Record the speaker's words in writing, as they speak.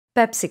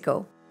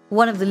PepsiCo,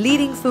 one of the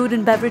leading food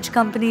and beverage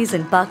companies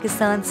in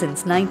Pakistan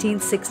since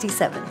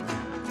 1967,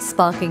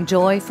 sparking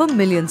joy for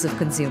millions of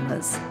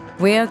consumers.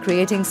 We are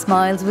creating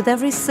smiles with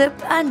every sip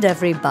and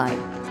every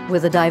bite,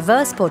 with a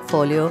diverse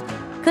portfolio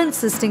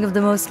consisting of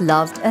the most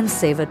loved and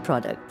savored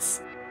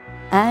products.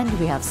 And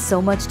we have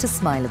so much to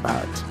smile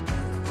about.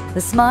 The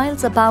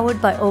smiles are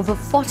powered by over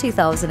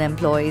 40,000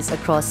 employees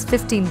across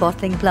 15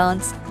 bottling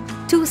plants,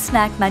 2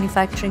 snack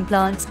manufacturing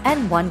plants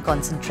and 1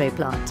 concentrate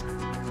plant,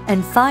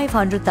 and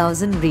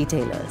 500,000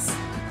 retailers.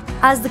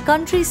 As the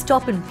country's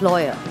top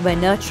employer, we're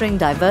nurturing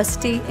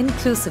diversity,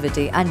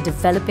 inclusivity and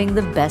developing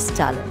the best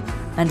talent.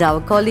 And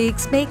our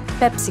colleagues make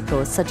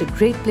PepsiCo such a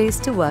great place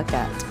to work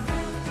at,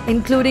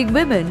 including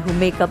women who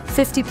make up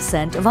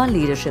 50% of our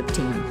leadership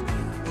team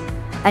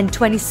and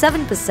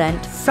 27%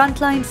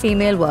 frontline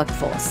female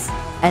workforce,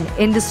 an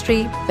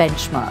industry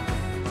benchmark.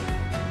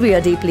 We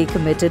are deeply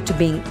committed to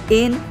being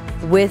in,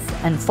 with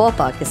and for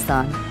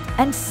Pakistan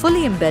and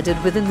fully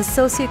embedded within the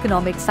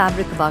socio-economic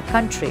fabric of our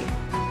country.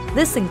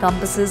 This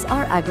encompasses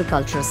our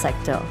agricultural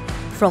sector,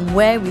 from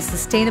where we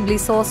sustainably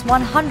source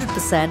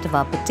 100% of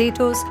our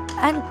potatoes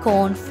and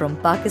corn from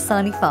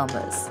Pakistani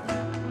farmers,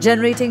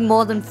 generating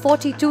more than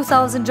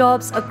 42,000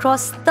 jobs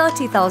across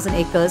 30,000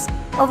 acres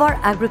of our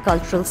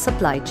agricultural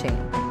supply chain,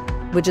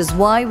 which is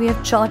why we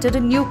have charted a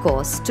new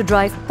course to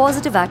drive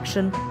positive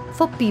action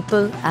for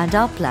people and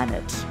our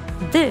planet.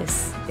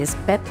 This is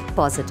Pep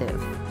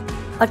Positive,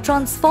 a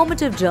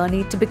transformative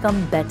journey to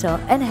become better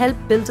and help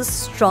build a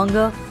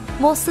stronger,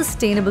 more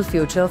sustainable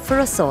future for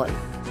us all.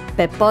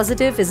 Pep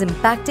Positive is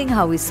impacting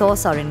how we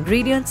source our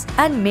ingredients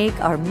and make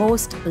our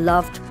most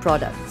loved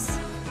products,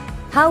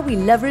 how we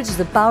leverage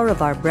the power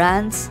of our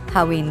brands,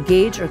 how we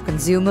engage our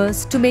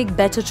consumers to make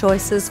better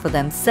choices for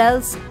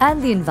themselves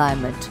and the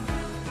environment,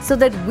 so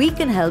that we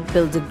can help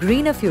build a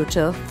greener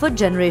future for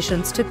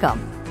generations to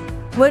come.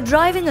 We're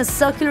driving a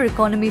circular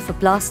economy for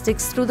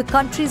plastics through the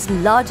country's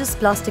largest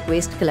plastic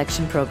waste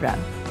collection program,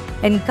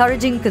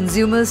 encouraging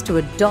consumers to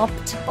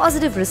adopt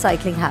positive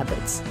recycling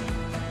habits.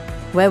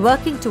 We're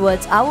working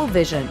towards our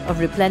vision of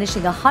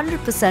replenishing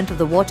 100% of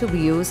the water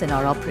we use in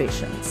our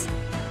operations.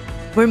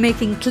 We're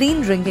making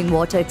clean drinking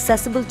water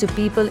accessible to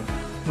people.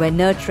 We're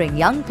nurturing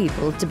young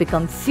people to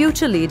become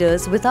future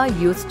leaders with our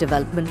youth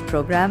development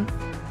program,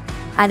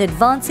 and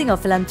advancing our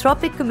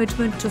philanthropic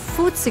commitment to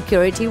food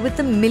security with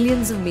the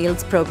Millions of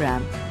Meals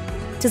program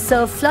to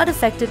serve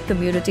flood-affected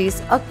communities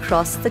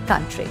across the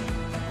country.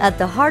 At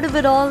the heart of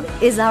it all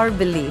is our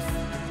belief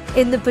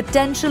in the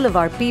potential of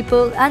our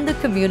people and the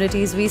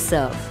communities we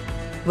serve.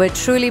 We're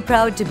truly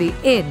proud to be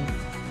in,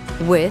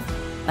 with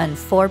and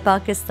for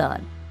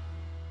Pakistan.